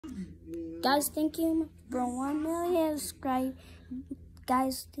Guys, thank you for 1 million subscribers.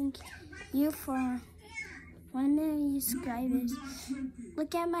 Guys, thank you for 1 million subscribers.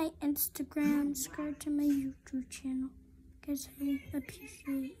 Look at my Instagram, subscribe to my YouTube channel. Guys, I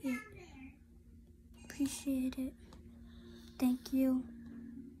appreciate it. Appreciate it. Thank you.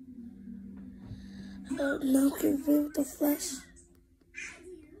 Now review the flesh.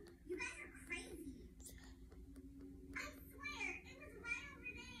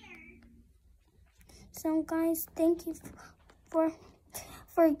 So guys, thank you for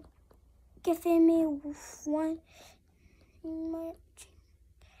giving me 1 more.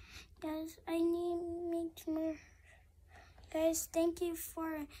 Guys, I need more. Guys, thank you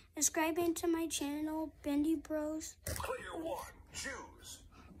for subscribing to my channel, Bendy Bros. Player 1, choose.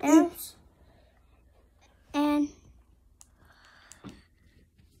 And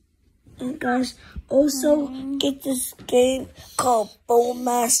guys, also get this game called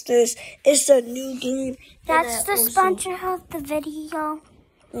Bowmasters. It's a new game. That's the sponsor of the video.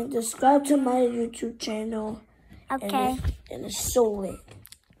 And subscribe to my YouTube channel. Okay. And it's so lit.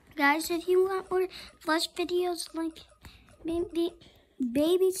 Guys, if you want more Flush videos like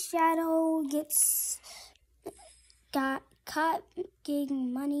Baby Shadow got caught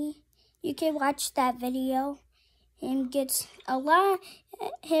getting money, you can watch that video. Him gets a lot.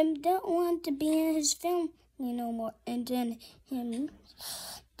 Him don't want to be in his film no more, and then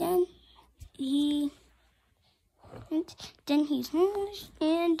he's homeless,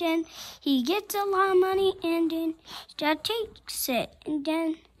 and then he gets a lot of money, and then that takes it,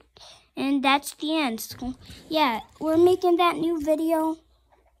 and that's the end. So yeah, we're making that new video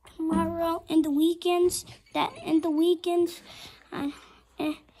tomorrow in the weekends.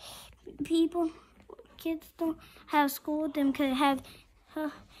 Kids don't have school, them could have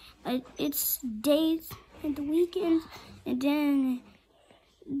it's days in the weekends, and then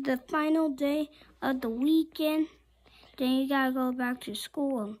the final day of the weekend, then you gotta go back to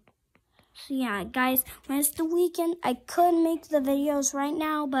school. So yeah, guys, when it's the weekend, I could make the videos right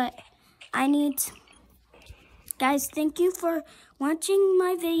now, but I need guys, thank you for watching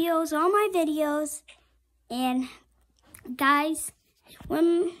my videos, all my videos, and guys,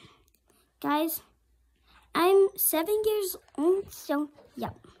 I'm 7 years old, so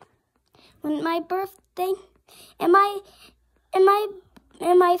yeah. When my birthday, in my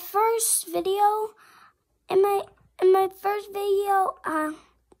first video,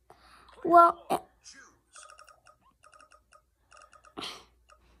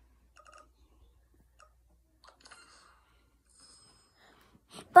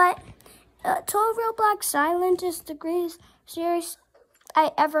 but Total Roblox Island is the greatest series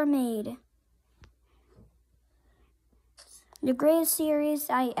I ever made. The greatest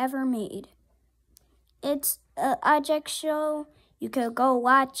series I ever made. It's an object show. You could go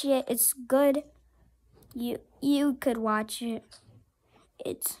watch it. It's good. You could watch it.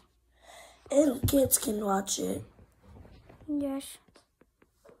 And kids can watch it. Yes.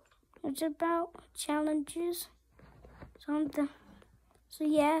 It's about challenges. Something. So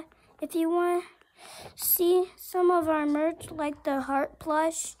yeah, if you want to see some of our merch, like the heart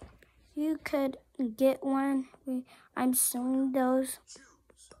plush, you could get one. I'm selling those.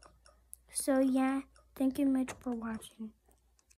 So yeah, thank you much for watching.